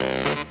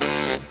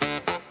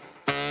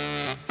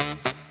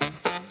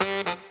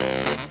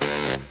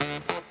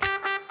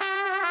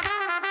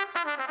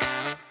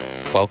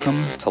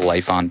Welcome to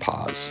Life on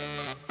Pause,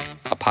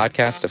 a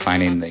podcast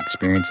defining the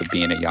experience of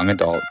being a young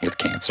adult with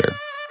cancer.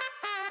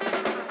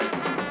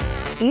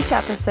 Each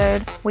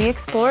episode, we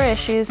explore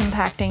issues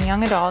impacting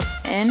young adults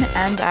in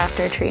and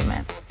after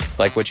treatment.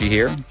 Like what you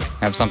hear?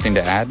 Have something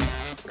to add?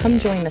 Come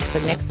join us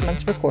for next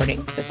month's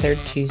recording, the third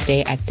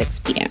Tuesday at 6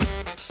 p.m.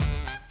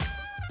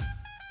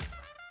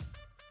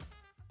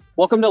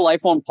 Welcome to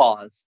Life on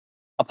Pause,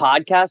 a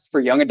podcast for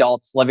young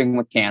adults living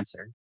with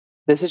cancer.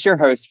 This is your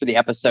host for the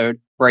episode,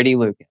 Brady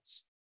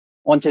Lucas.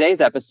 On today's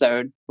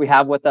episode, we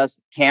have with us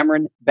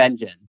Cameron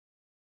Benjen.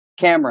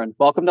 Cameron,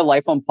 welcome to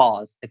Life on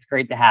Pause. It's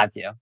great to have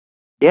you.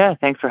 Yeah,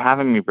 thanks for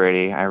having me,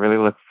 Brady. I really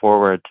look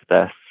forward to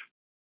this.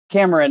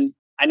 Cameron,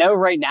 I know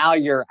right now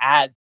you're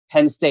at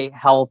Penn State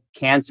Health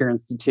Cancer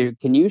Institute.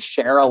 Can you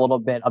share a little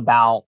bit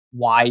about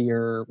why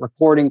you're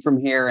recording from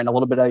here and a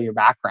little bit of your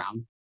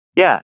background?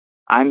 Yeah,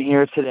 I'm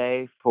here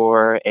today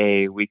for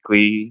a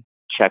weekly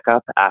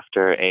checkup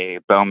after a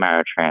bone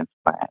marrow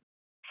transplant.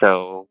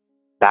 So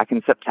back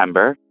in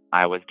September,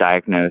 I was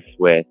diagnosed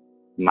with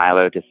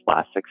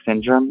myelodysplastic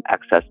syndrome,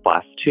 excess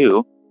blast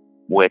 2,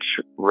 which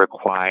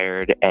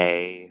required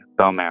a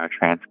bone marrow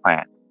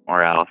transplant,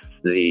 or else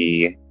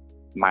the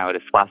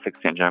myelodysplastic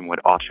syndrome would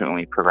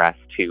ultimately progress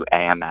to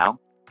AML.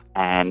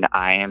 And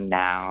I am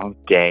now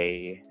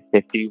day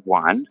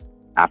 51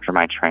 after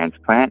my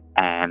transplant,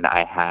 and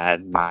I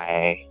had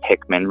my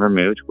Hickman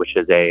removed, which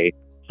is a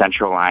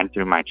central line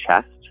through my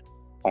chest,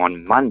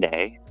 on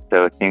Monday.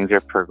 So things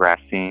are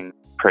progressing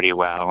pretty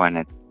well, and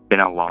it's been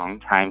a long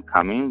time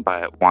coming,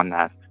 but one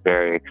that's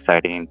very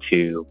exciting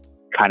to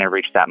kind of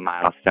reach that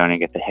milestone and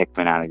get the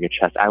Hickman out of your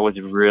chest. I was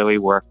really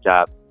worked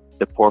up.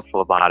 The poor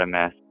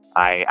phlebotomist,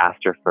 I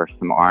asked her for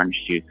some orange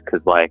juice because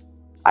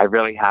I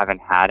really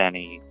haven't had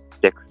any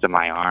sticks to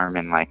my arm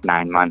in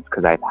 9 months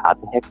because I've had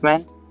the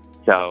Hickman.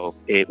 So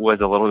it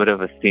was a little bit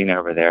of a scene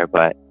over there,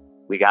 but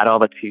we got all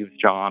the tubes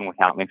drawn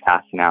without me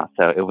passing out.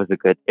 So it was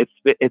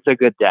it's a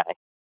good day.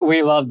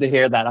 We love to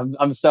hear that.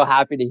 I'm so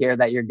happy to hear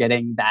that you're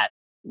getting that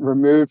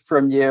removed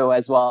from you,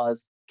 as well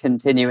as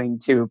continuing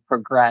to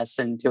progress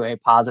into a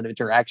positive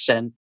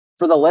direction.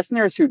 For the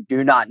listeners who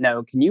do not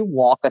know, can you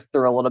walk us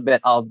through a little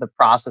bit of the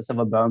process of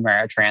a bone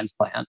marrow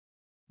transplant?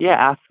 Yeah,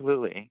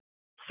 absolutely.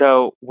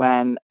 So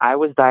when I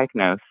was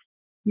diagnosed,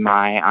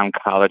 my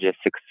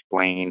oncologist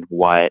explained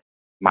what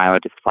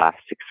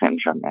myelodysplastic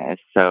syndrome is.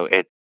 So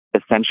it's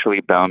essentially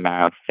bone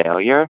marrow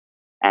failure,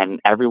 and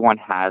everyone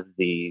has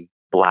these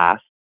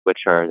blasts, which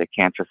are the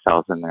cancer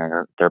cells in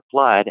their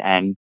blood,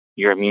 and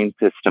your immune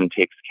system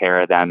takes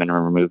care of them and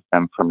removes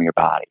them from your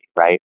body,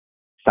 right?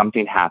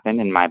 Something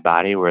happened in my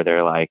body where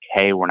they're like,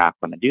 hey, we're not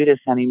going to do this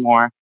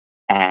anymore.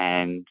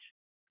 And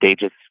they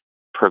just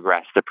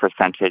progress. The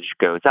percentage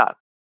goes up.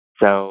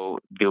 So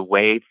the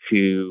way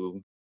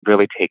to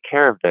really take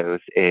care of those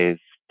is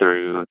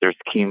there's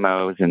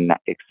chemos and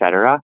et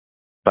cetera.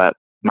 But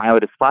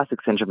myelodysplastic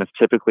syndrome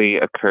typically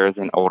occurs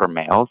in older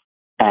males.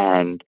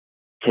 And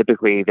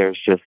typically there's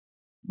just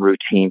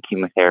routine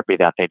chemotherapy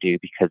that they do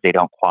because they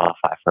don't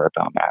qualify for a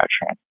bone marrow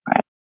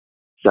transplant.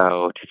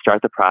 So to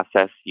start the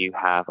process, you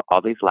have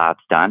all these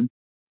labs done,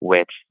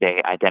 which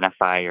they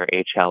identify your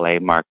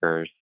HLA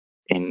markers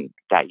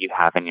that you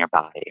have in your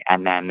body.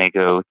 And then they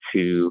go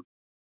to,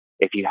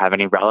 if you have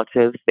any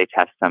relatives, they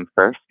test them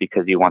first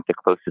because you want the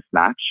closest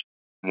match.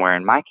 Where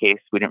in my case,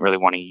 we didn't really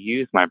want to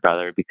use my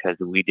brother because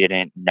we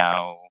didn't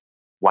know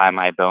why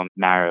my bone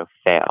marrow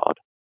failed.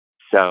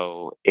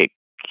 So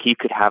he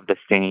could have the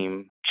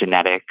same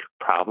genetic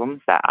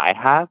problems that I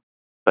have,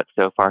 but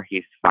so far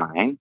he's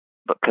fine.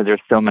 Because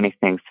there's so many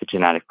things to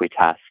genetically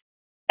test,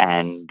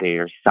 and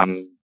there's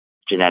some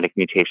genetic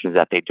mutations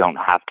that they don't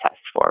have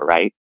tests for,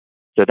 right?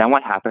 So then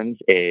what happens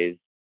is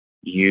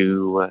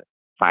you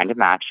find a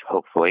match,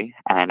 hopefully,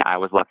 and I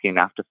was lucky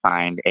enough to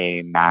find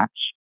a match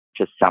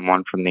to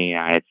someone from the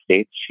United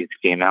States. She's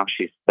female,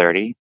 she's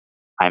 30.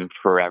 I'm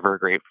forever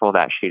grateful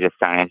that she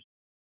decided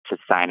to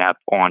sign up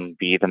on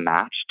Be the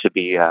Match to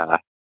be a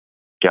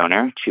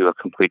donor to a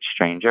complete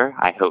stranger.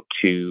 I hope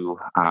to,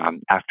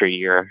 after a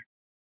year,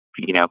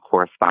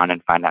 correspond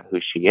and find out who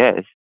she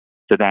is.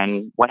 So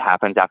then what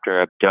happens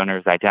after a donor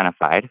is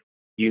identified?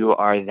 You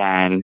are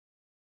then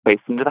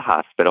placed into the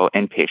hospital,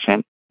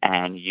 inpatient,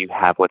 and you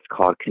have what's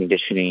called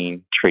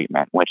conditioning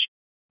treatment, which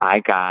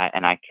I got,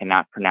 and I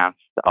cannot pronounce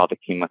all the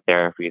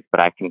chemotherapies, but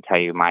I can tell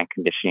you my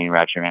conditioning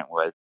regimen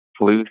was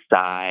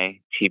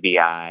Flu-Cy,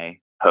 TBI,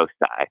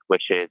 POSI,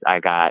 which is I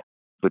got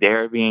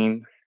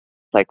fludarabine,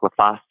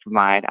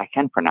 cyclophosphamide, I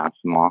can pronounce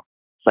them all,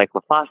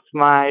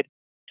 cyclophosphamide,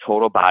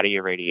 total body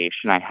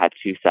irradiation. I had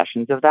 2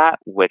 sessions of that,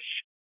 which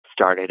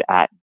started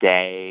at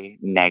day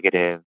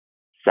 -7.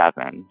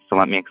 So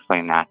let me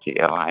explain that to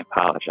you. I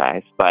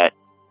apologize. But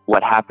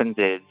what happens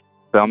is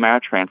bone marrow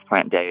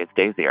transplant day is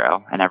day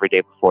 0, and every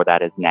day before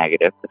that is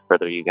negative the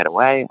further you get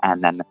away.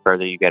 And then the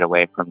further you get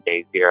away from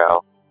day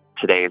 0,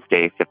 today is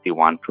day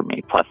 51 for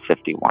me, plus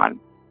 51.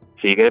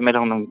 So you get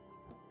admitted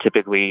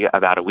typically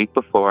about a week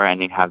before,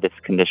 and you have this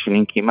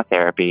conditioning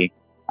chemotherapy.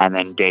 And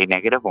then day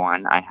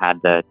 -1, I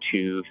had the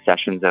 2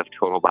 sessions of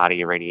total body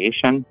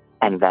irradiation.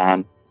 And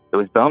then it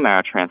was bone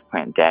marrow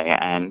transplant day.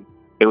 And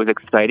it was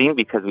exciting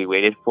because we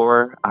waited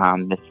for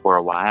this for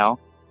a while.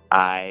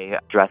 I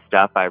dressed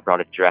up. I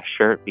brought a dress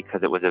shirt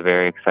because it was a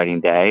very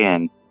exciting day.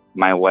 And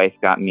my wife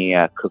got me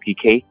a cookie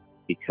cake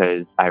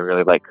because I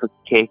really like cookie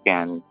cake.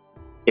 And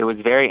it was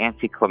very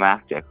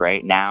anticlimactic,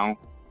 right? Now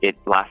it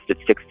lasted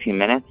 16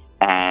 minutes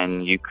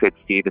and you could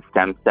see the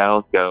stem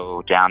cells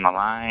go down the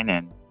line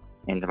and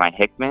into my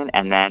Hickman.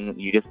 And then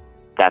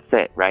that's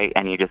it, right?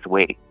 And you just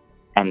wait.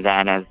 And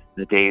then as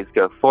the days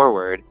go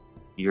forward,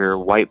 your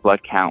white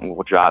blood count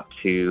will drop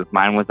to,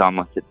 mine was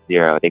almost at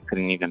 0. They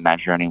couldn't even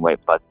measure any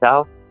white blood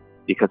cells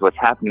because what's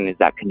happening is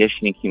that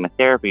conditioning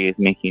chemotherapy is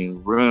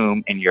making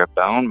room in your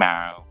bone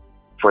marrow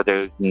for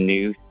those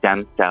new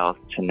stem cells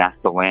to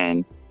nestle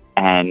in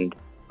and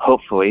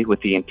hopefully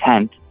with the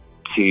intent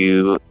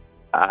to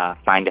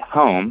find a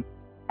home,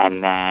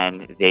 and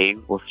then they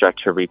will start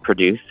to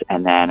reproduce.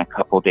 And then a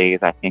couple days,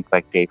 I think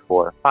like day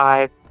 4 or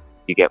 5,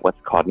 you get what's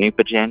called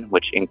Neupogen,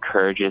 which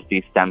encourages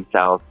these stem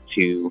cells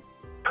to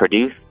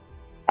produce.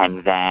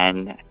 And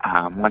then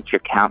once your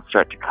counts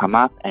start to come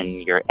up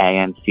and your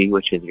ANC,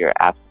 which is your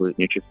absolute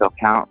neutrophil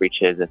count,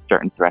 reaches a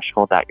certain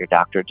threshold that your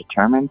doctor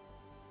determines,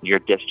 you're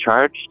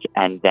discharged.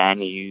 And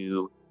then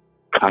you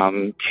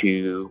come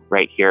to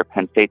right here at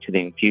Penn State to the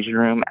infusion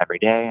room every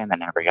day and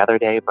then every other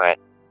day. But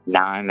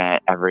now I'm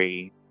at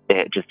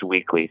just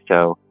weekly.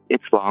 So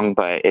it's long,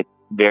 but it's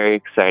very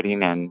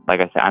exciting. And like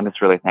I said, I'm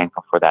just really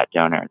thankful for that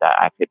donor that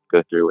I could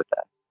go through with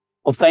that.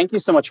 Well, thank you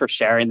so much for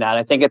sharing that.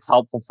 I think it's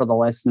helpful for the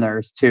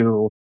listeners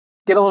to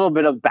get a little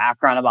bit of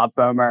background about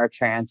bone marrow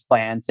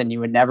transplants, and you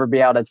would never be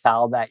able to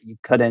tell that you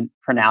couldn't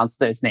pronounce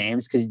those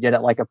names because you did it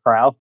like a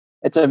pro.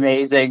 It's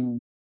amazing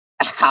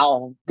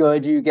how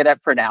good you get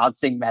at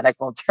pronouncing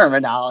medical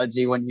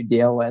terminology when you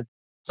deal with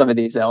some of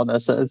these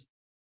illnesses.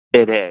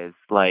 It is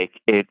like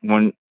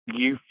when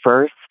you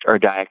first are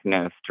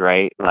diagnosed,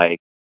 right? Like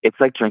it's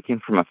like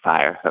drinking from a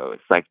fire hose.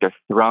 Like they're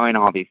throwing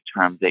all these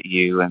terms at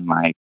you, and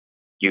like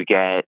you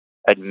get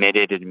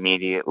admitted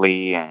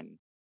immediately, and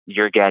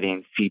you're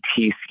getting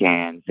CT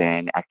scans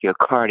and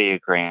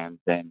echocardiograms,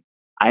 and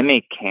I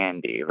make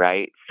candy,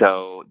 right?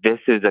 So this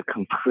is a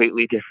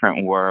completely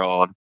different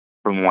world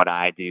from what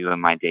I do in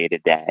my day to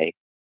day.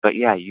 But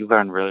yeah, you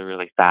learn really,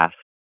 really fast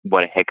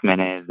what a Hickman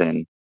is.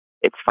 And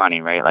it's funny,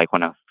 right? Like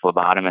when a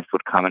phlebotomist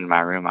would come into my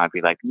room, I'd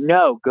be like,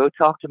 no, go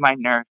talk to my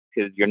nurse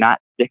because you're not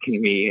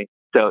sticking me.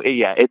 So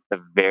yeah, it's a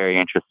very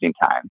interesting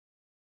time.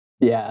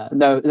 Yeah,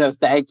 no,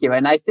 thank you.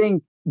 And I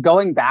think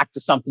going back to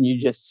something you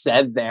just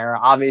said there,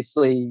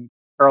 obviously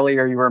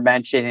earlier you were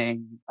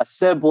mentioning a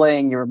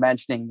sibling, you were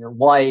mentioning your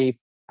wife.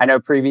 I know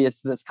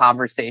previous to this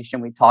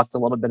conversation, we talked a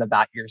little bit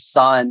about your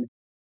son.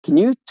 Can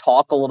you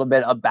talk a little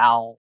bit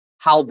about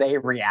how they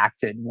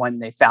reacted when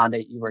they found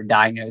out you were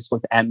diagnosed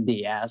with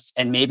MDS,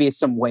 and maybe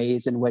some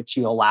ways in which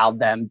you allowed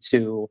them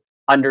to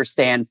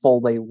understand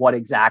fully what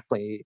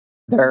exactly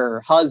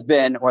their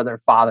husband or their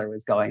father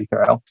was going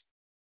through?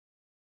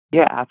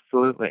 Yeah,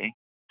 absolutely.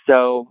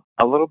 So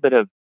a little bit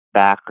of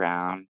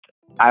background.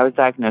 I was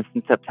diagnosed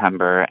in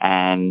September,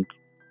 and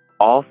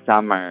all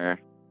summer,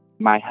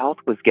 my health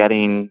was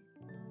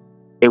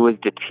it was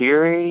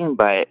deteriorating,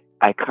 but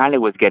I kind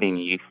of was getting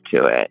used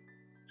to it.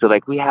 So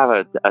like we have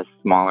a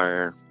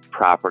smaller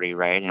property,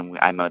 right? And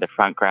I mow the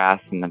front grass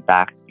in the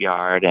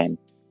backyard, and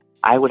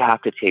I would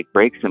have to take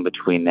breaks in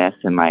between this.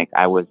 And like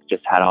I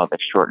had all the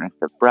shortness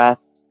of breath.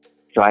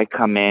 So I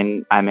come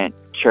in, I'm at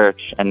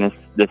church, and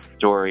this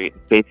story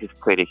basically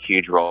played a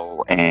huge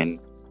role in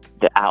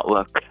the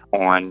outlook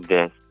on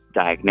this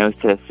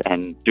diagnosis,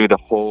 and through the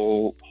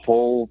whole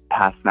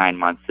past 9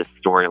 months, this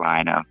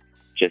storyline of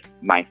just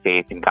my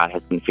faith and God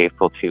has been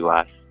faithful to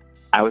us.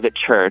 I was at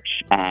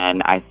church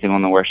and I sing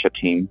on the worship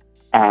team,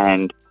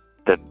 and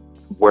the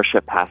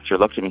worship pastor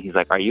looked at me. He's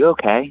like, "Are you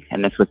okay?"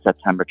 And this was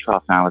September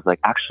 12th. And I was like,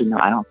 "Actually, no,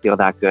 I don't feel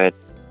that good.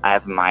 I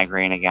have a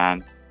migraine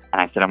again."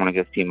 And I said, "I'm going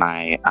to go see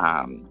my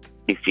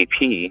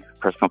PCP,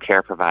 personal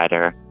care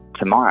provider,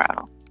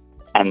 tomorrow."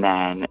 And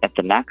then at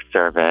the next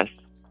service,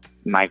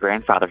 my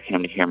grandfather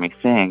came to hear me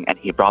sing, and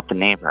he brought the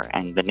neighbor.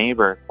 And the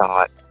neighbor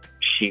thought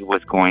she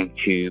was going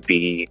to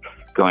be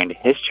going to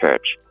his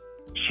church.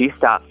 She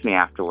stops me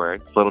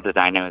afterwards. Little did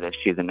I know that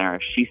she's a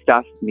nurse. She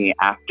stops me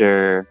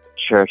after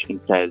church and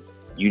says,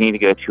 "You need to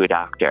go to a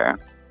doctor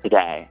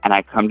today." And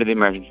I come to the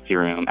emergency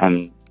room,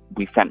 and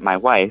we sent my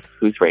wife,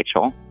 who's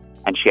Rachel,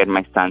 and she had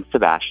my son,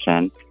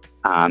 Sebastian.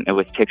 It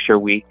was picture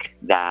week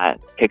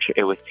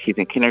he's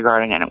in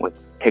kindergarten, and it was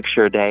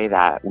picture day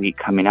that week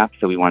coming up.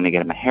 So we wanted to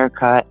get him a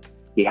haircut.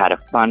 He had a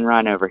fun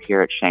run over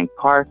here at Shank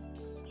Park.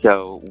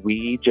 So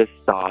we just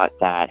thought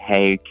that,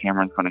 hey,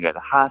 Cameron's going to go to the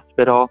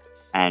hospital,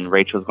 and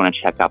Rachel's going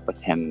to check up with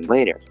him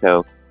later.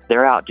 So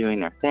they're out doing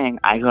their thing.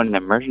 I go in the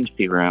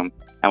emergency room,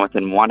 and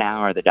within 1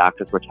 hour, the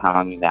doctors were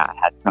telling me that I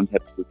had some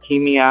type of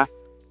leukemia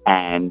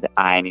and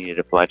I needed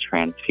a blood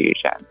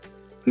transfusion.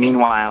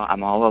 Meanwhile,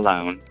 I'm all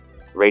alone.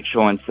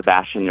 Rachel and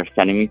Sebastian are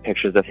sending me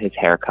pictures of his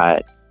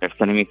haircut. They're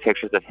sending me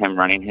pictures of him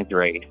running his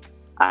race.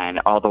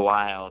 And all the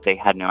while, they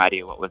had no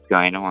idea what was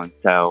going on.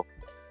 So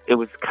it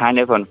was kind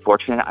of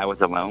unfortunate I was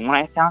alone when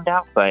I found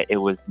out, but it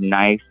was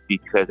nice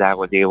because I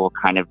was able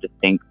kind of to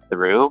think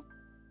through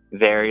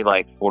very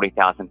like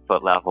 40,000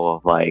 foot level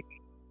of like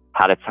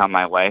how to tell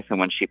my wife. And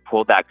when she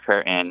pulled that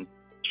curtain,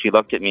 she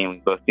looked at me and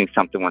we both knew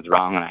something was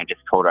wrong. And I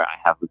just told her I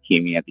have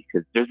leukemia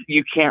because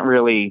you can't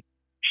really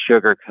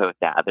sugarcoat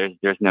that.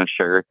 There's no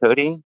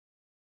sugarcoating.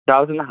 So I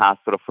was in the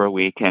hospital for a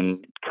week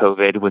and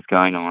COVID was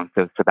going on.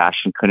 So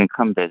Sebastian couldn't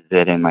come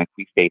visit and like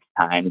we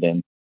FaceTimed,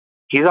 and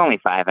he's only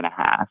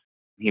 5.5.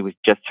 He was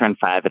just turned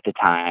 5 at the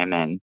time,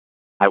 and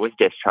I was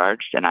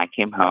discharged and I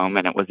came home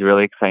and it was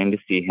really exciting to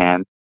see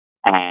him.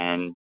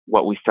 And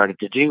what we started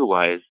to do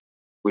was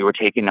we were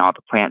taking all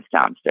the plants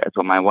downstairs.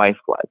 Well, my wife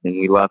was, and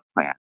we love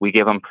plants. We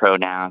give them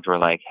pronouns. We're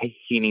like, hey,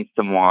 he needs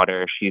some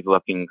water. She's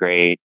looking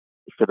great.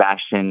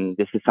 Sebastian,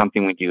 this is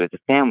something we do as a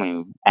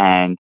family.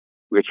 And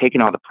we were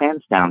taking all the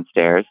plants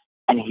downstairs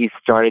and he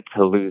started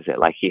to lose it.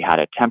 Like he had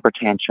a temper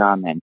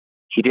tantrum and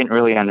he didn't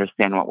really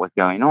understand what was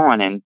going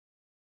on. And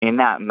in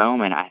that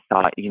moment, I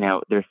thought,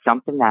 there's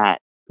something that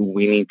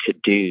we need to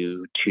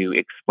do to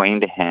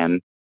explain to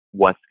him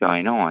what's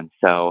going on.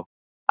 So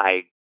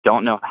I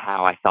don't know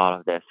how I thought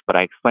of this, but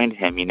I explained to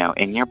him,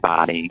 in your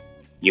body,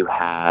 you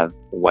have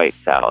white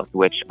cells,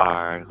 which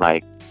are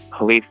like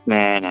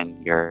policemen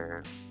and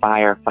your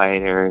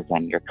firefighters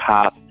and your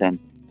cops, and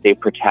they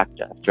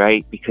protect us,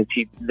 right? Because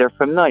they're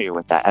familiar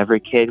with that. Every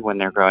kid, when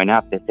they're growing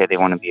up, they say they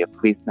want to be a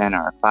policeman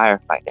or a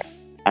firefighter.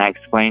 And I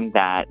explained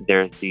that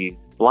there's these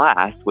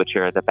blasts, which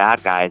are the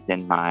bad guys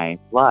in my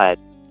blood,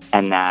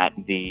 and that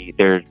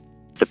there's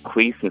the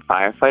police and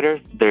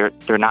firefighters,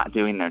 they're not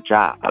doing their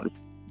jobs.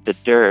 The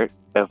dirt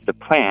of the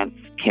plants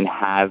can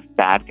have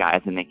bad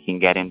guys and they can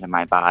get into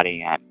my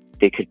body and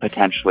they could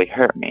potentially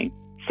hurt me.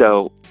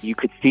 So you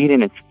could see it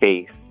in his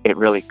face. It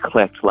really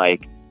clicked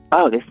like,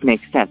 oh, this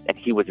makes sense. And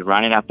he was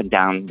running up and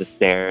down the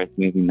stairs,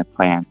 moving the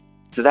plants.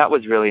 So that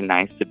was really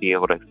nice to be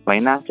able to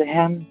explain that to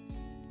him.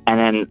 And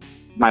then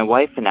my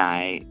wife and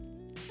I,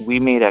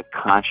 we made a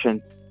conscious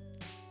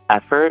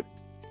effort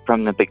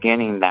from the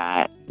beginning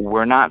that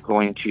we're not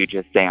going to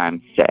just say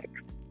I'm sick.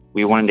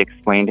 We wanted to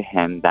explain to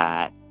him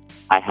that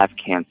I have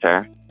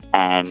cancer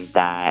and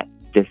that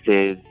this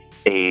is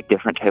a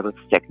different type of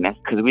sickness,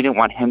 because we didn't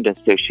want him to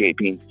associate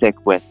being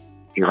sick with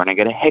you're going to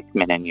get a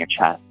Hickman in your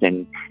chest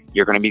and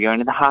you're going to be going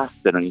to the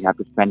hospital and you have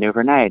to spend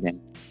overnight. And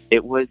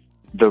it was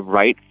the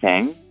right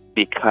thing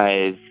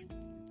because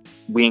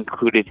we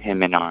included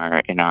him in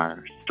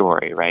our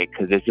story, right?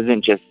 Because this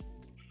isn't just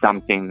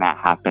something that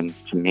happens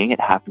to me. It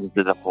happens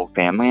to the whole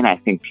family. And I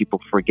think people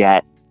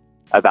forget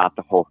about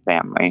the whole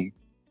family.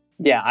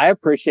 Yeah, I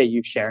appreciate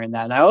you sharing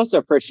that. And I also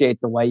appreciate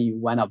the way you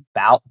went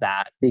about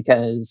that,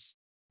 because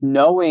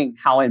knowing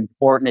how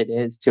important it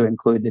is to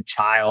include the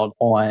child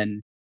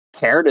on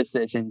care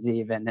decisions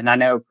even. And I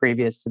know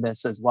previous to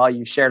this as well,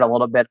 you shared a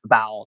little bit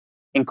about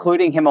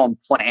including him on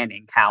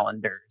planning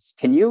calendars.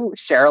 Can you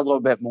share a little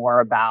bit more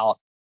about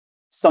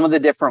some of the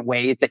different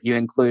ways that you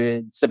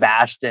included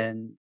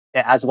Sebastian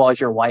as well as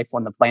your wife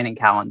on the planning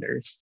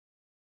calendars?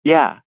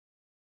 Yeah.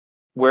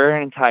 We're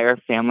an entire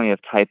family of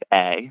type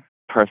A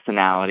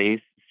personalities.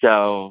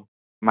 So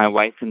my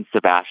wife and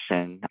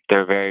Sebastian,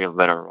 they're very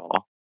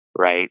literal,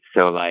 right?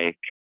 So like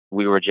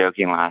we were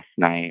joking last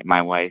night,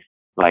 my wife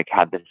like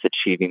had this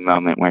achieving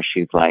moment where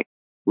she's like,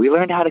 we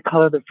learned how to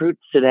color the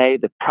fruits today,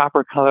 the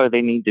proper color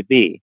they need to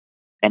be.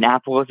 An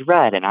apple is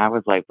red. And I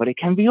was like, but it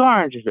can be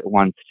orange if it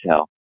wants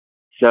to.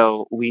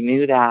 So we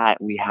knew that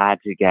we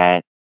had to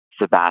get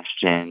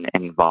Sebastian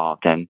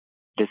involved. And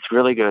this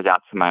really goes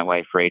out to my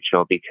wife,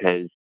 Rachel,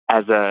 because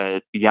as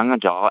a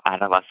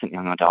adolescent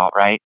young adult,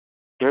 right,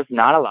 there's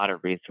not a lot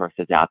of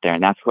resources out there.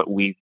 And that's what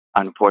we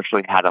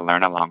unfortunately had to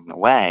learn along the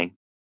way,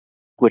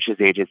 which is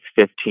ages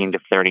 15 to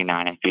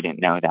 39, if you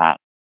didn't know that.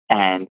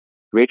 And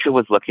Rachel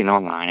was looking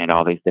online at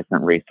all these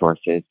different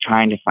resources,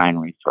 trying to find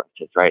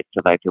resources, right?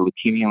 So like the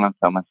Leukemia and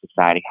Lymphoma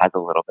Society has a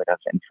little bit of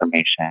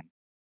information.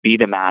 Be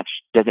the Match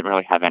doesn't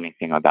really have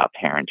anything about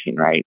parenting,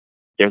 right?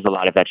 There's a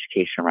lot of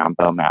education around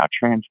bone marrow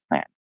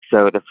transplant.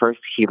 So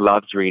he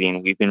loves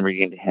reading. We've been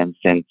reading to him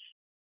since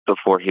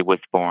before he was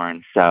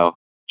born. So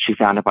she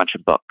found a bunch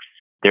of books.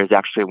 There's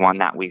actually one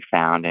that we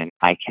found, and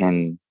I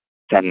can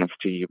send this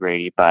to you,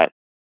 Brady, but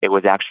it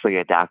was actually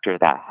a doctor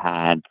that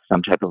had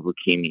some type of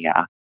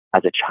leukemia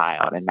as a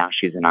child, and now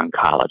she's an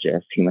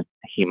oncologist,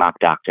 hemoc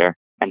doctor,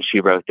 and she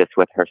wrote this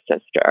with her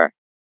sister.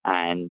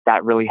 And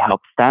that really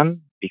helps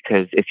them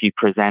because if you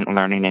present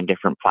learning in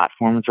different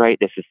platforms, right,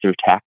 this is through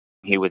tech,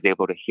 he was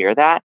able to hear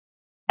that.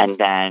 And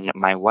then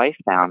my wife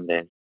found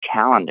this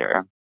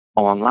calendar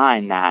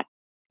online that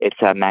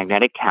it's a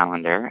magnetic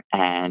calendar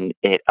and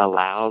it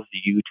allows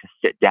you to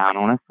sit down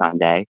on a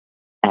Sunday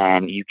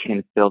and you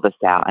can fill this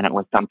out. And it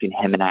was something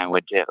him and I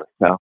would do.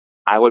 So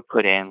I would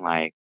put in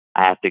like,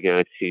 I have to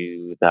go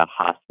to the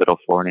hospital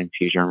for an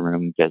infusion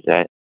room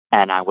visit.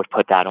 And I would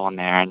put that on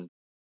there. And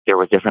there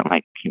was different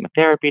like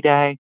chemotherapy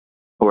day,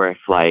 or if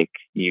like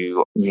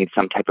you need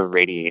some type of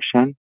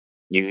radiation,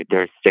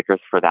 there's stickers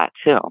for that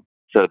too.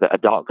 So the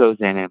adult goes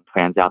in and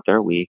plans out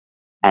their week.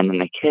 And then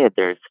the kid,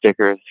 there's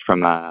stickers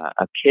from a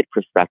kid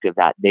perspective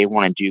that they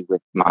want to do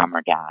with mom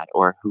or dad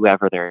or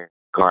whoever their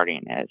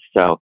guardian is.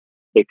 So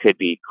it could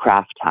be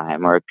craft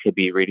time, or it could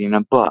be reading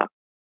a book.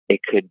 It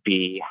could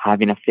be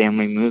having a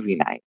family movie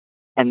night.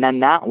 And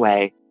then that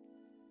way,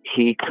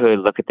 he could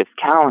look at this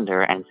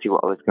calendar and see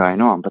what was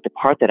going on. But the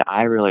part that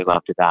I really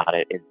loved about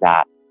it is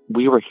that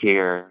we were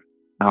here,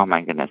 oh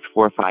my goodness,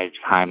 4 or 5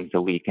 times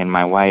a week. And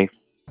my wife,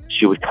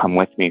 she would come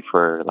with me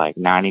for like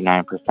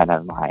 99%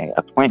 of my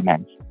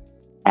appointments.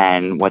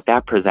 And what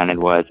that presented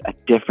was a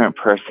different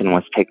person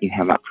was picking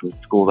him up from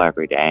school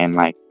every day. And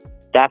like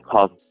that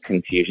caused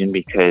confusion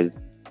because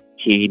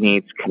he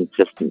needs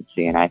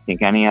consistency. And I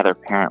think any other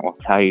parent will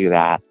tell you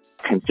that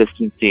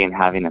consistency and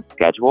having a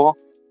schedule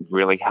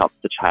really helps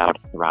the child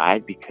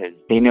thrive because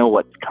they know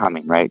what's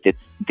coming, right? It's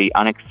the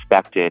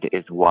unexpected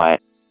is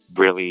what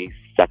really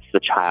sets the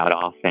child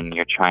off, and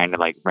you're trying to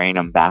like rein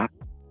them back.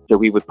 So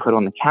we would put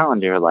on the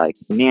calendar like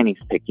Nanny's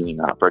picking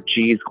you up or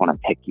G's going to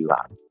pick you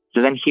up.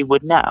 So then he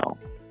would know.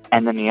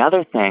 And then the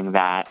other thing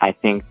that I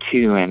think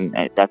too, and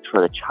that's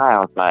for the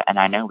child, and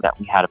I know that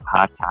we had a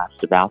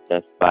podcast about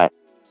this, but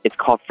it's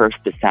called First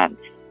Descent.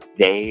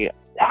 They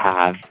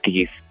have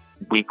these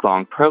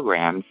week-long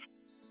programs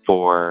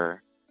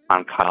for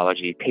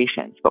oncology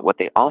patients, but what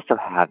they also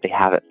have, they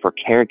have it for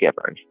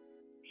caregivers.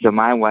 So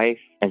my wife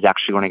is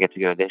actually going to get to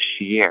go this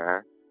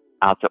year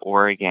out to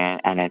Oregon,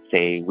 and it's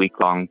a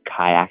week-long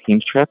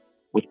kayaking trip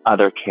with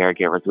other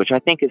caregivers, which I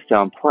think is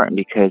so important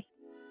because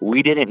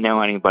we didn't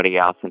know anybody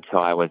else until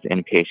I was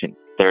inpatient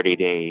 30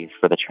 days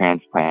for the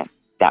transplant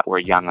that were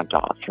young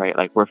adults, right?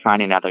 Like we're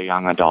finding other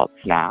young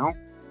adults now,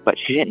 but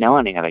she didn't know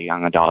any other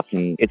young adults.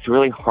 And it's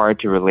really hard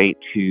to relate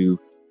to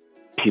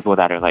people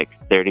that are like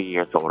 30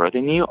 years older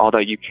than you, although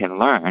you can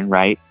learn,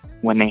 right?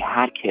 When they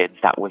had kids,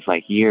 that was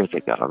like years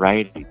ago,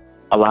 right?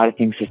 A lot of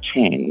things have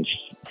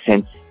changed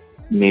since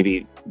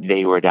maybe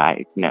they were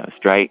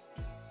diagnosed, right?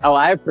 Oh,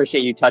 I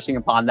appreciate you touching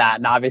upon that.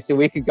 And obviously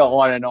we could go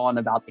on and on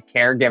about the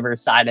caregiver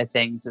side of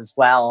things as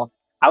well.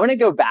 I want to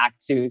go back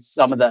to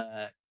some of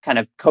the kind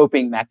of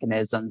coping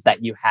mechanisms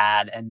that you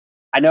had. And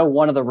I know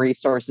one of the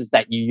resources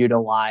that you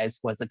utilized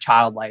was a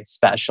child life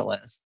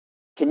specialist.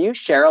 Can you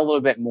share a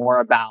little bit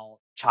more about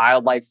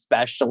child life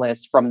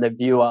specialists from the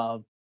view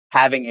of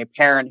having a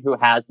parent who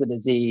has the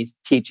disease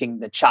teaching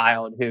the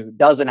child who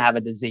doesn't have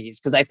a disease?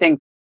 Because I think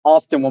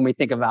often when we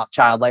think about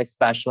child life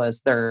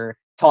specialists, they're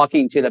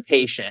talking to the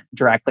patient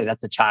directly,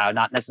 that's a child,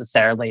 not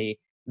necessarily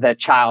the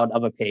child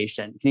of a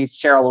patient. Can you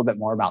share a little bit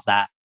more about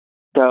that?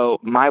 So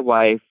my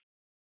wife,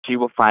 she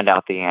will find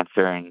out the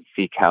answer and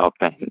seek help,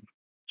 and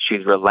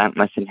she's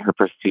relentless in her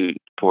pursuit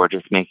for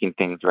just making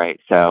things right.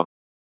 So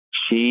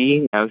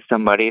she knows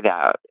somebody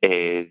that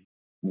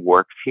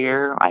works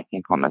here, I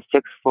think on the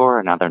 6th floor,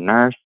 another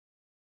nurse,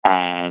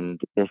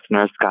 and this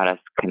nurse got us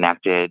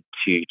connected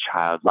to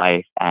Child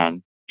Life,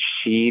 and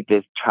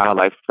this child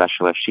life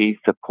specialist, she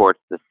supports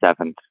the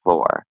 7th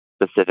floor,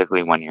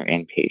 specifically when you're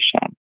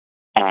inpatient.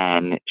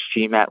 And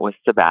she met with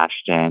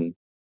Sebastian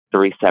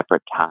 3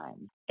 separate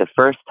times. The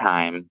first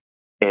time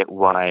it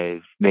was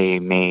they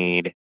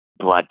made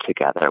blood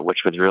together, which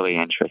was really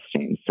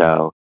interesting.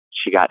 So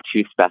she got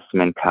 2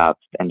 specimen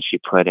cups and she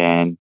put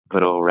in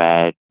little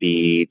red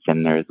beads,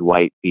 and there's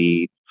white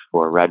beads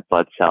for red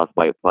blood cells,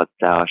 white blood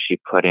cells. She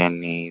put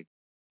in these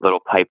little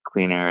pipe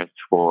cleaners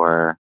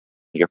for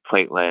your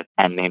platelets,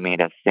 and they made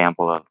a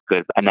sample of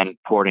good, and then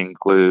poured in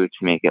glue to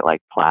make it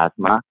like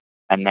plasma.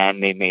 And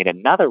then they made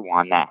another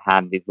one that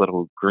had these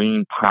little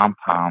green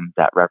pom-poms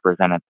that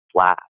represented the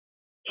flag.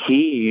 He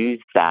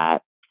used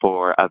that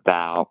for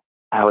about,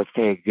 I would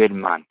say, a good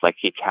month. Like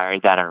he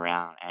carried that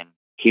around, and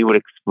he would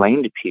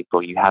explain to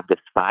people, you have this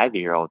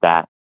 5-year-old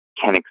that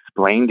can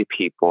explain to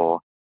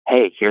people,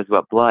 hey, here's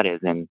what blood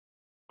is. And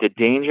the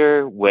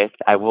danger with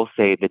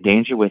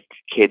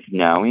kids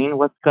knowing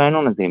what's going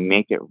on is they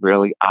make it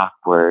really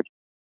awkward.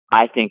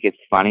 I think it's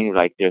funny,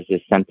 like there's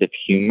this sense of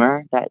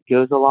humor that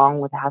goes along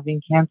with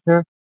having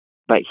cancer,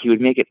 but he would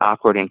make it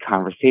awkward in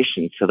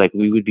conversation. So like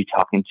we would be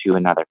talking to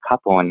another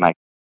couple, and like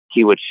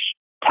he would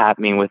tap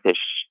me with his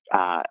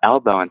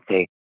elbow and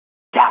say,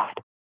 Dad,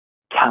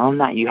 tell him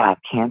that you have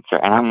cancer.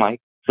 And I'm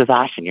like,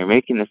 Sebastian, you're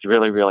making this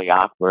really, really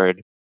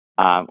awkward.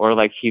 Or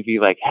like he'd be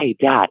like, hey,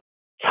 Dad,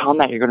 tell them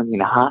that you're going to be in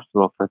the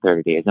hospital for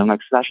 30 days. I'm like,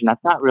 Sebastian,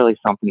 that's not really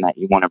something that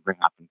you want to bring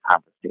up in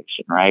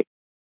conversation, right?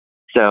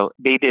 So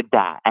they did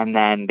that. And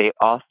then they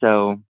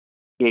also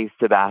gave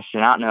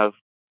Sebastian, I don't know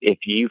if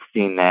you've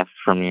seen this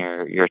from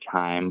your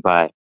time,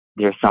 but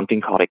there's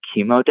something called a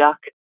chemo duck.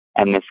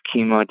 And this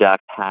chemo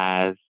duck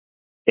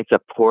it's a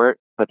port,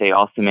 but they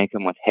also make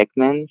them with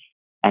Hickman's.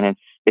 And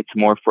it's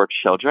more for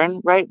children,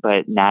 right?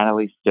 But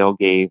Natalie still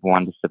gave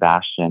one to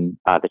Sebastian,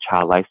 the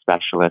child life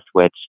specialist,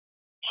 which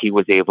he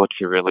was able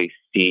to really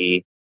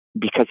see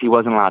because he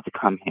wasn't allowed to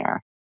come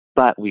here.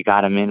 But we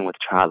got him in with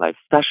child life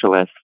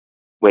specialists,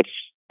 which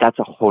that's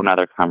a whole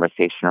nother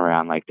conversation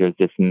around. Like there's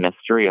this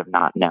mystery of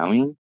not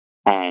knowing.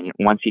 And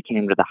once he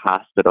came to the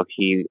hospital,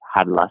 he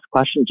had less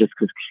questions just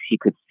because he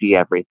could see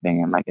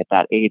everything. And like at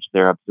that age,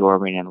 they're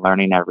absorbing and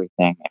learning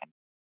everything. And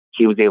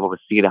he was able to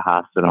see the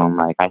hospital. And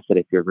like I said,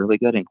 if you're really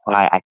good and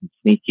quiet, I can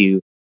sneak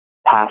you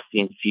past the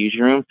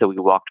infusion room. So we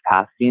walked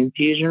past the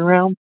infusion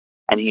room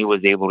and he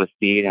was able to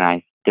see it.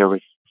 And there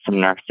was some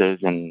nurses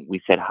and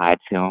we said hi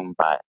to him.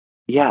 But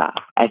yeah,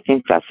 I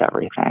think that's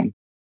everything.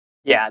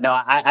 Yeah, no,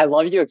 I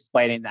love you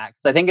explaining that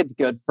because I think it's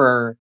good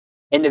for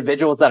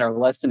individuals that are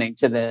listening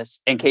to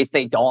this in case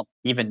they don't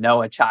even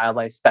know a child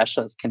life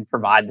specialist can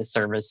provide the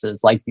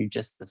services like you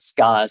just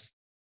discussed.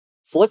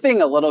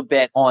 Flipping a little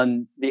bit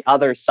on the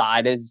other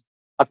side is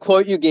a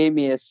quote you gave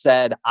me is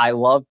said, "I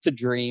love to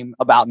dream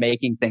about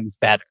making things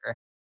better."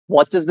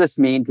 What does this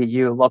mean to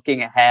you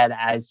looking ahead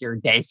as your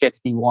day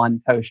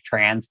 51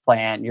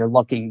 post-transplant? You're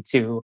looking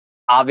to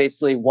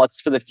obviously what's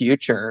for the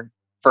future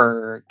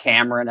for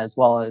Cameron as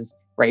well as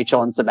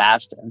Rachel and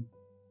Sebastian?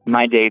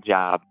 My day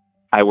job,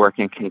 I work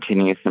in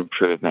continuous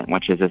improvement,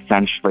 which is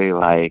essentially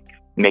like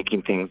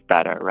making things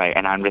better, right?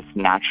 And I'm just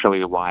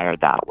naturally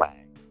wired that way.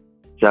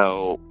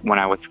 So when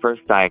I was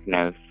first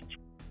diagnosed,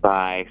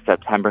 by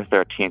September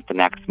 13th, the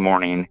next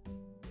morning,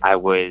 I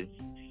was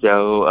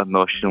so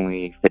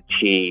emotionally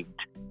fatigued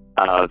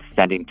of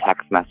sending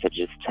text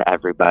messages to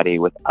everybody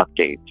with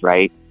updates,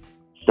 right?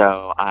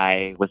 So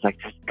I was like,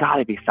 there's got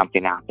to be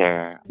something out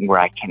there where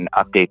I can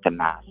update the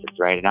masses,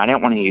 right? And I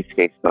didn't want to use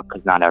Facebook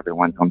because not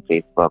everyone's on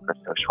Facebook or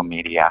social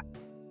media.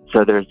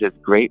 So there's this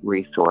great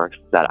resource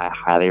that I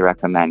highly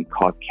recommend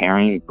called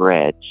Caring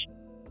Bridge.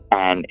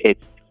 And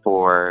it's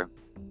for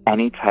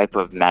any type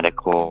of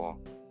medical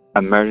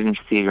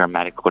emergency or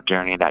medical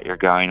journey that you're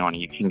going on.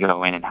 You can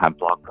go in and have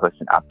blog posts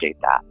and update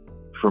that.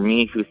 For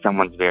me, who's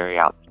someone's very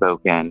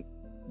outspoken,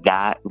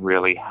 that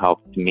really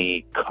helped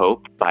me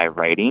cope by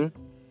writing,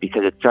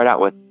 because it started out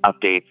with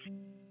updates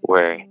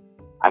where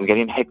I'm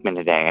getting Hickman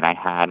today and I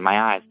had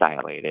my eyes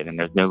dilated and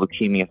there's no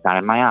leukemia found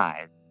in my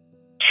eyes,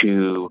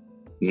 to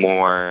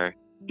more,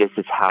 this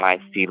is how I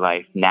see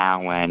life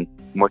now when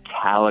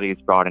mortality is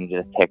brought into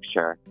the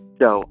picture.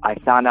 So I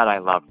found out I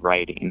love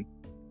writing,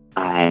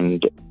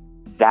 and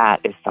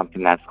that is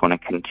something that's going to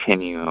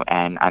continue.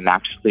 And I'm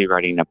actually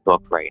writing a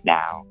book right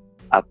now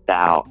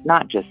about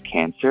not just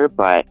cancer,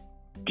 but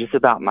just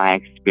about my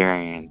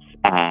experience.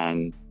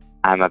 And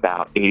I'm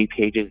about 80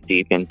 pages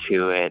deep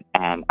into it,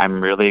 and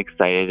I'm really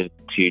excited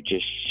to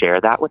just share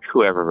that with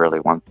whoever really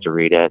wants to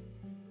read it.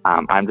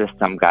 I'm just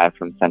some guy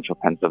from central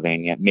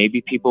Pennsylvania.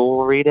 Maybe people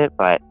will read it,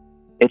 but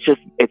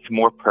it's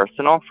more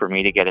personal for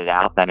me to get it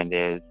out than it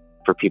is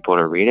for people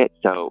to read it.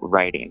 So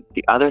writing.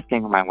 The other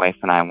thing my wife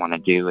and I want to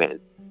do is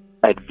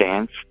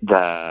advance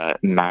the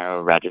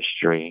marrow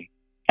registry,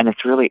 and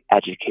it's really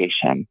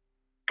education.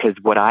 Because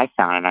what I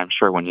found, and I'm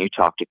sure when you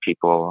talk to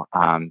people,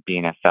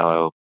 being a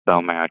fellow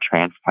bone marrow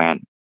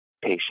transplant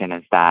patient,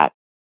 is that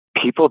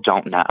people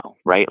don't know,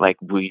 right? Like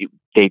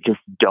they just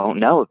don't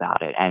know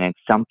about it. And it's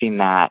something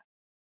that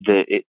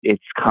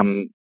it's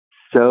come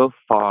so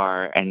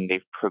far and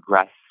they've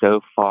progressed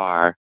so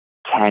far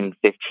 10,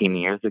 15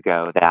 years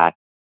ago that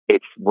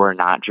we're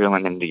not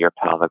drilling into your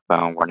pelvic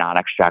bone. We're not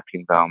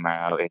extracting bone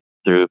marrow. It's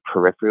through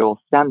peripheral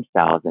stem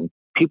cells, and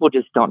people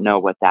just don't know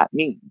what that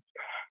means.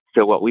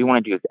 So what we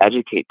want to do is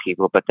educate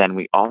people, but then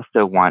we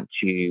also want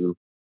to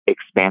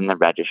expand the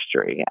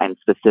registry, and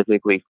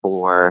specifically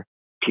for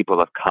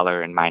people of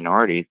color and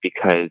minorities,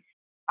 because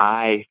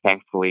I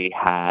thankfully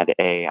had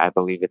I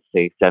believe it's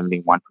a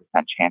 71%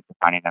 chance of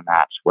finding a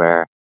match,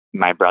 where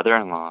my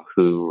brother-in-law,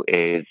 who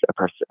is a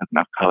person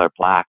of color,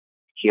 Black,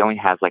 he only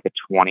has like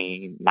a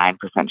 29%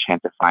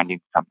 chance of finding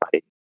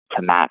somebody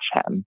to match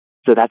him.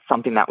 So that's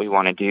something that we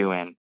want to do.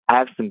 And I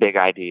have some big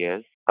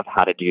ideas of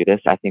how to do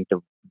this. I think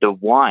the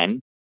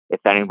one, if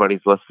anybody's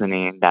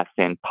listening that's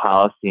in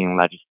policy and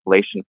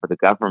legislation for the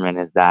government,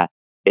 is that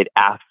it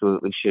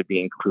absolutely should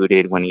be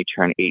included when you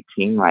turn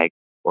 18,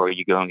 or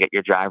you go and get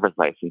your driver's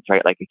license,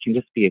 right? Like, it can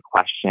just be a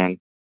question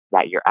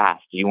that you're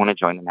asked. Do you want to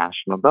join the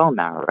National Bone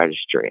Marrow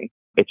Registry?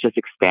 It's just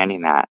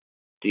expanding that.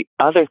 The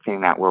other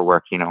thing that we're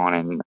working on,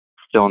 and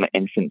still in the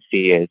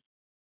infancy, is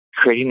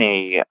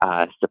creating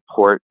a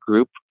support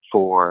group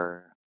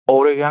for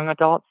older young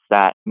adults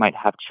that might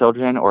have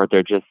children, or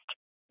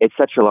it's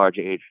such a large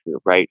age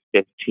group, right?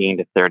 15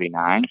 to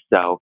 39.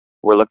 So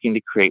we're looking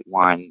to create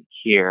one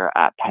here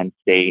at Penn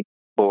State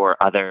for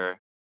other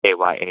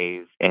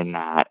AYAs in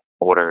that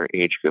older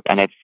age group. And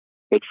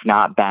it's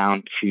not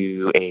bound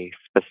to a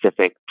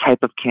specific type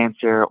of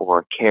cancer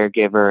or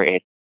caregiver.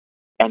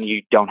 And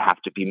you don't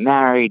have to be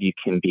married. You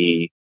can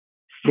be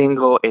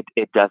single.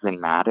 It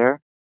doesn't matter.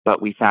 But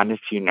we found a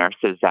few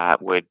nurses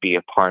that would be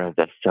a part of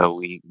this. So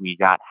we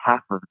got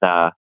half of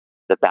the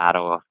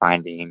battle of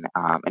finding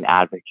an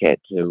advocate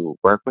to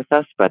work with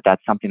us. But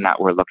that's something that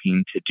we're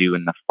looking to do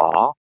in the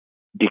fall,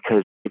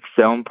 because it's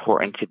so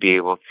important to be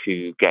able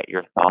to get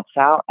your thoughts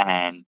out.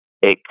 And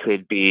it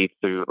could be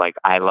through,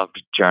 I love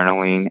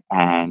journaling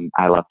and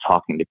I love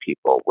talking to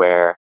people,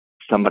 where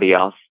somebody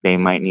else, they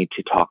might need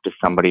to talk to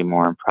somebody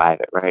more in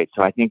private, right?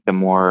 So I think the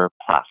more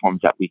platforms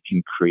that we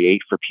can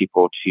create for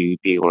people to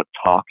be able to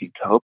talk and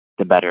cope,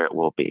 the better it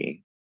will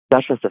be.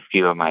 That's just a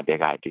few of my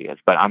big ideas,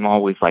 but I'm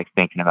always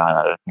thinking about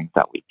other things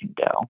that we can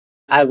do.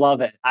 I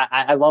love it.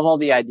 I love all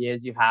the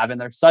ideas you have,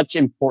 and there's such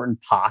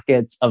important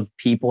pockets of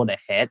people to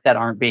hit that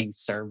aren't being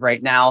served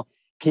right now.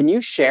 Can you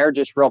share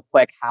just real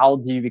quick, how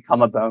do you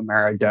become a bone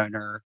marrow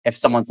donor if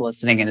someone's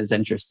listening and is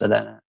interested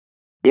in it?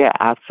 Yeah,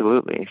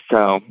 absolutely.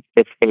 So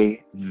it's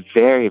a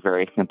very,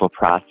 very simple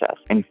process.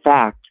 In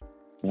fact,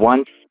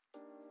 once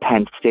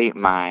Penn State,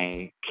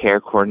 my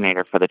care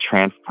coordinator for the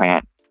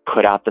transplant,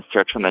 put out the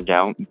search on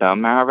the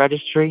bone marrow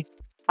registry,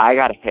 I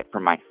got a hit for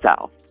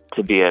myself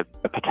to be a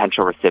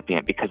potential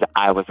recipient because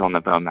I was on the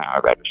bone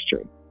marrow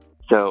registry.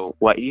 So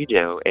what you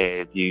do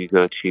is you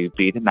go to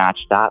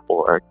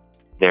bethematch.org.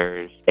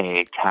 There's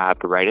a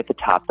tab right at the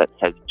top that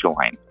says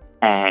join,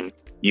 and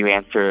you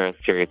answer a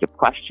series of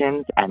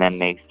questions, and then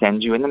they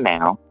send you in the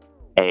mail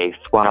a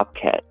swab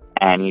kit,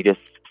 and you just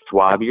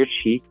swab your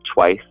cheek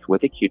twice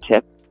with a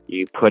Q-tip.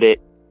 You put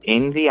it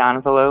in the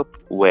envelope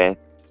with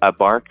a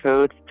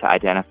barcode to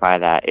identify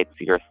that it's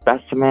your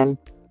specimen.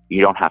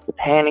 You don't have to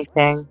pay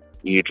anything.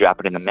 You drop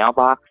it in the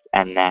mailbox,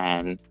 and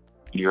then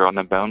you're on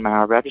the bone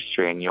marrow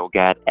registry, and you'll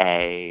get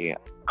a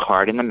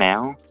card in the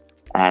mail.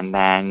 And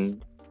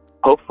then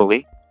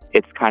hopefully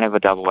it's kind of a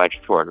double-edged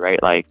sword,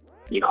 right? Like,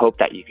 you hope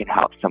that you can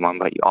help someone,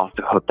 but you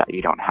also hope that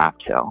you don't have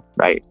to,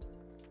 right?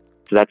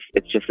 So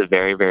it's just a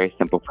very, very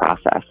simple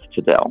process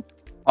to do.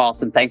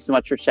 Awesome. Thanks so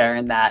much for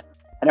sharing that.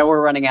 I know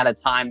we're running out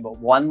of time, but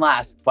one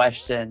last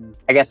question,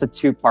 I guess a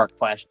two-part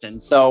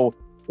question. So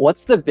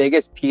what's the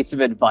biggest piece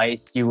of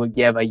advice you would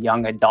give a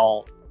young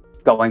adult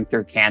going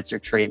through cancer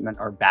treatment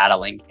or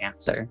battling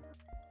cancer?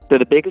 So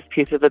the biggest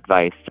piece of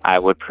advice I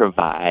would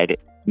provide,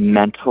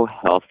 mental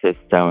health is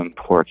so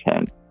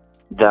important.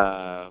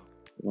 The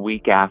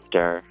week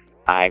after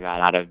I got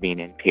out of being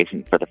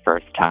inpatient for the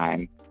first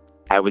time,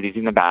 I was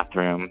using the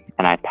bathroom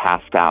and I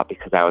passed out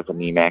because I was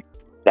anemic.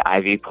 The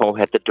IV pole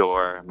hit the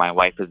door. My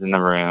wife was in the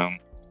room.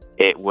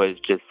 It was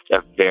just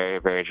a very,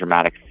 very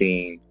dramatic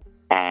scene.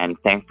 And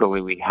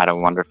thankfully, we had a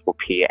wonderful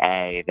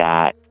PA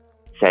that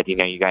said,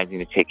 you guys need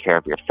to take care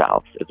of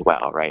yourselves as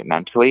well, right,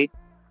 mentally.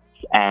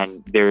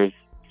 And there's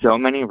so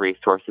many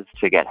resources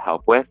to get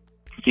help with.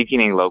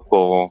 Seeking a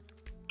local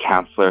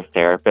counselor,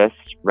 therapist.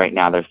 Right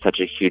now, there's such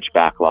a huge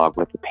backlog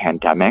with the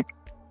pandemic,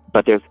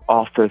 but there's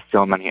also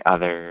so many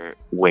other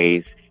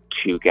ways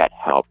to get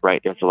help,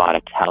 right? There's a lot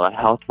of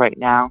telehealth right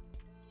now.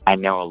 I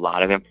know a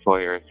lot of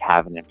employers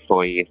have an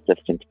employee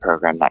assistance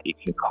program that you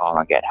can call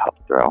and get help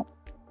through.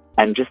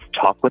 And just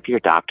talk with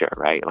your doctor,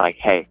 right? Like,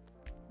 hey,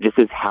 this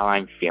is how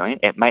I'm feeling.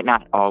 It might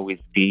not always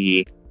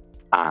be,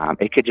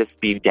 it could just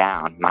be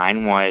down.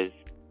 Mine was,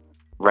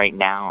 right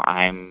now,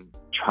 I'm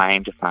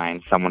trying to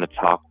find someone to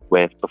talk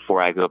with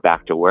before I go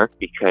back to work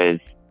because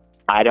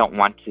I don't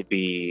want to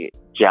be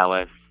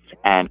jealous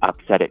and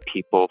upset at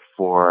people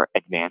for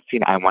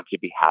advancing. I want to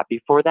be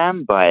happy for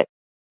them, but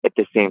at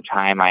the same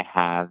time I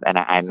have, and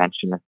I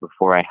mentioned this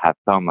before, I have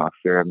FOMO,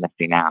 fear of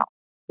missing out,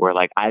 where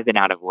like I've been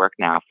out of work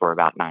now for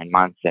about 9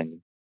 months, and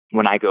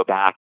when I go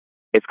back,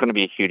 it's going to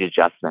be a huge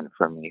adjustment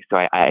for me.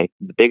 So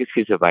the biggest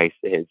piece of advice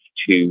is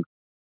to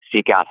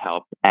seek out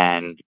help,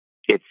 and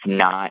it's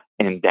not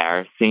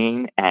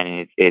embarrassing,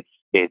 and it's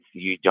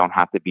you don't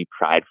have to be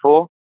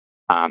prideful.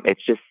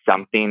 It's just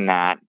something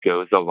that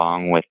goes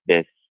along with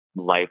this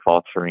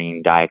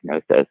life-altering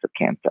diagnosis of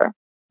cancer.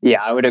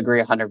 Yeah, I would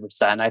agree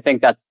 100%. I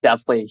think that's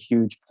definitely a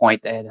huge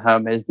point to hit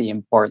home, is the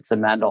importance of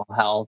mental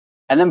health.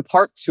 And then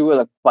part two of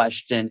the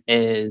question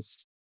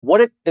is,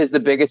 what is the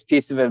biggest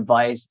piece of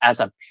advice as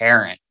a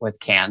parent with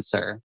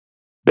cancer?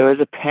 So as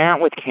a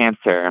parent with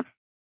cancer,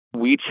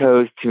 we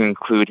chose to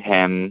include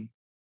him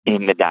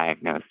in the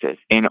diagnosis,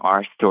 in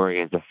our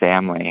story as a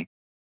family.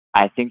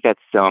 I think that's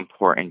so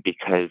important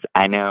because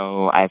I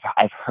know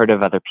I've heard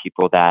of other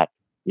people that,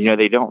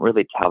 they don't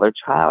really tell their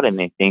child and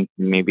they think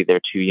maybe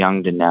they're too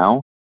young to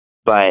know,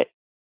 but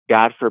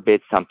God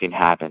forbid something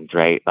happens,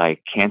 right?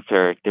 Like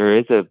cancer,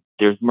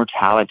 there's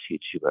mortality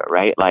to it,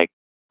 right? Like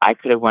I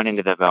could have went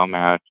into the bone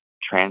marrow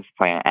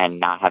transplant and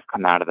not have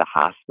come out of the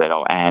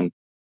hospital. And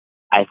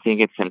I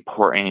think it's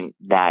important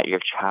that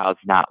your child's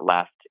not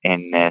left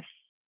in this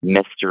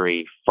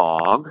mystery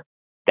fog,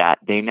 that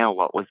they know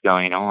what was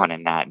going on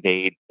and that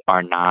they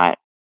are not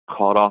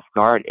caught off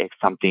guard if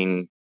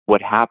something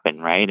would happen,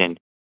 right? And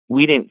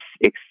we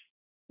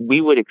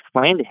would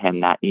explain to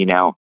him that,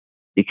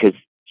 because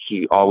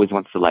he always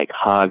wants to like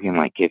hug and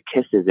like give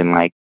kisses, and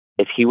like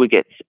if he would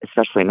get,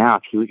 especially now,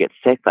 if he would get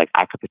sick, like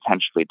I could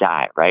potentially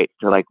die, right?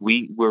 So like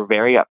we were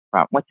very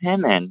upfront with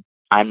him, and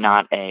I'm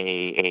not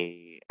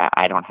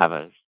I don't have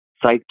a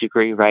psych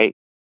degree, right?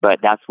 But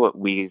that's what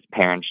we as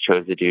parents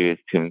chose to do, is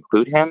to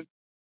include him.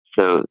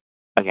 So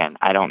again,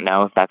 I don't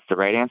know if that's the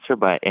right answer,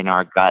 but in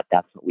our gut,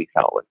 that's what we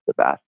felt was the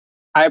best.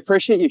 I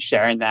appreciate you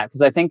sharing that,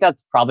 because I think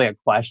that's probably a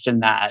question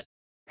that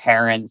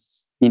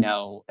parents,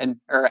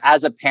 or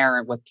as a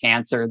parent with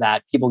cancer,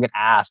 that people get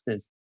asked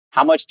is,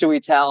 how much do we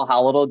tell?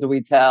 How little do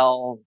we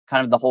tell?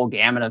 Kind of the whole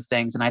gamut of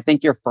things. And I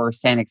think your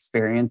firsthand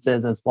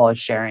experiences, as well as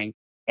sharing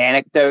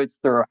anecdotes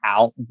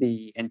throughout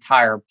the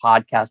entire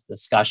podcast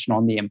discussion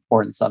on the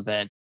importance of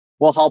it,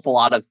 will help a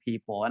lot of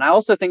people. And I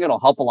also think it'll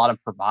help a lot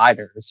of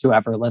providers,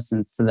 whoever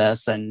listens to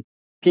this. And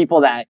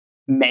people that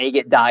may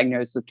get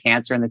diagnosed with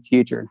cancer in the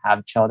future and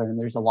have children.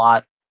 There's a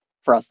lot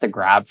for us to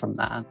grab from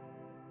that.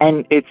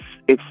 And it's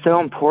so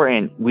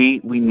important.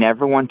 We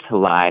never want to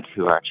lie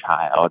to our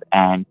child,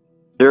 and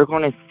they're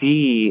going to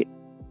see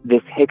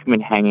this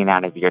Hickman hanging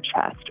out of your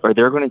chest, or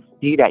they're going to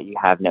see that you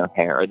have no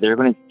hair, or they're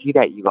going to see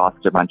that you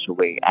lost a bunch of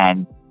weight.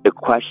 And the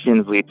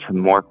questions lead to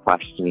more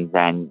questions,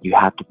 and you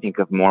have to think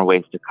of more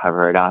ways to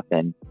cover it up.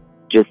 And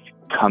just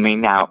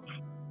coming out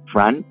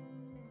front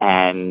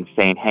and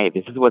saying, hey,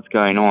 this is what's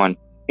going on,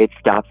 it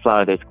stops a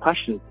lot of those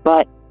questions,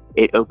 but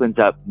it opens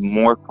up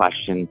more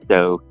questions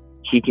so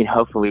he can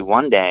hopefully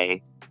one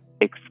day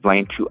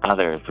explain to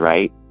others,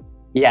 right?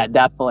 Yeah,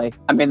 definitely.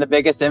 I mean, the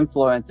biggest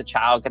influence a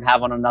child can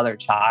have on another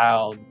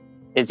child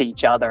is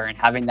each other, and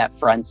having that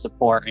friend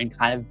support and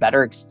kind of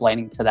better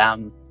explaining to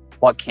them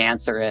what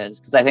cancer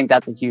is. Because I think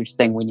that's a huge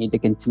thing we need to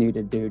continue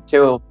to do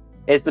too,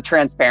 is the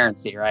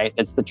transparency, right?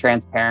 It's the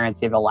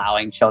transparency of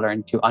allowing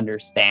children to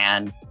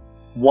understand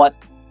what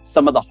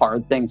some of the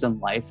hard things in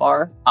life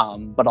are,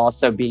 but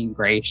also being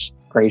gracious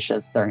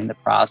during the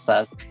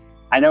process.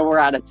 I know we're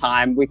out of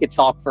time. We could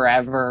talk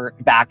forever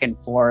back and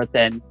forth,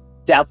 and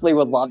definitely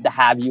would love to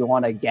have you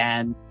on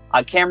again.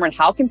 Cameron,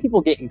 how can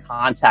people get in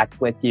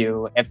contact with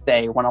you if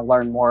they want to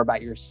learn more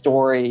about your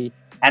story,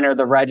 enter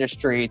the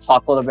registry,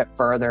 talk a little bit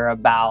further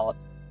about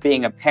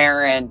being a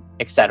parent,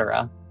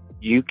 etc.?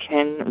 You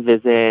can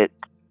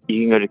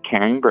go to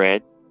Caring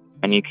Bridge,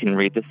 and you can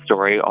read the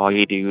story. All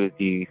you do is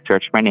you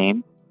search my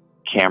name,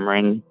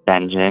 Cameron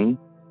Bengen,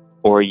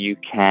 or you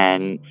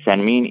can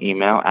send me an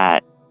email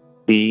at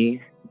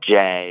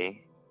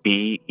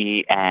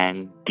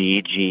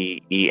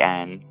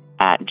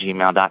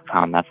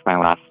cjbendgen@gmail.com. That's my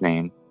last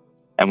name.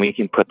 And we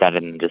can put that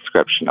in the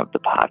description of the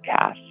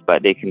podcast.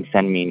 But they can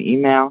send me an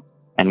email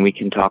and we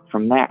can talk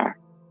from there.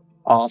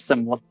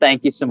 Awesome. Well,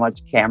 thank you so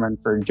much, Cameron,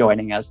 for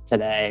joining us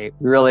today.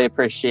 We really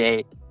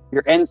appreciate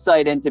your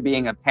insight into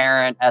being a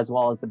parent, as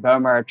well as the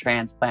bone marrow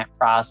transplant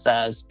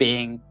process,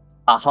 being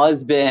a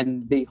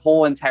husband, the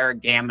whole entire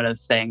gamut of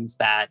things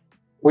that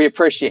we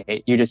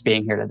appreciate you just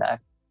being here today.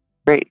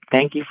 Great.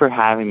 Thank you for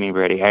having me,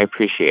 Brady. I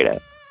appreciate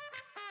it.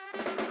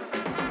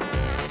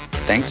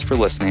 Thanks for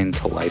listening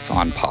to Life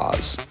on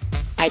Pause.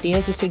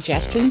 Ideas or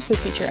suggestions for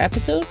future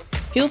episodes?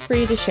 Feel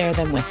free to share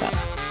them with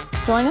us.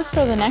 Join us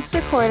for the next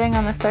recording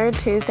on the third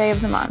Tuesday of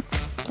the month.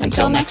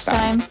 Until next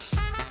time.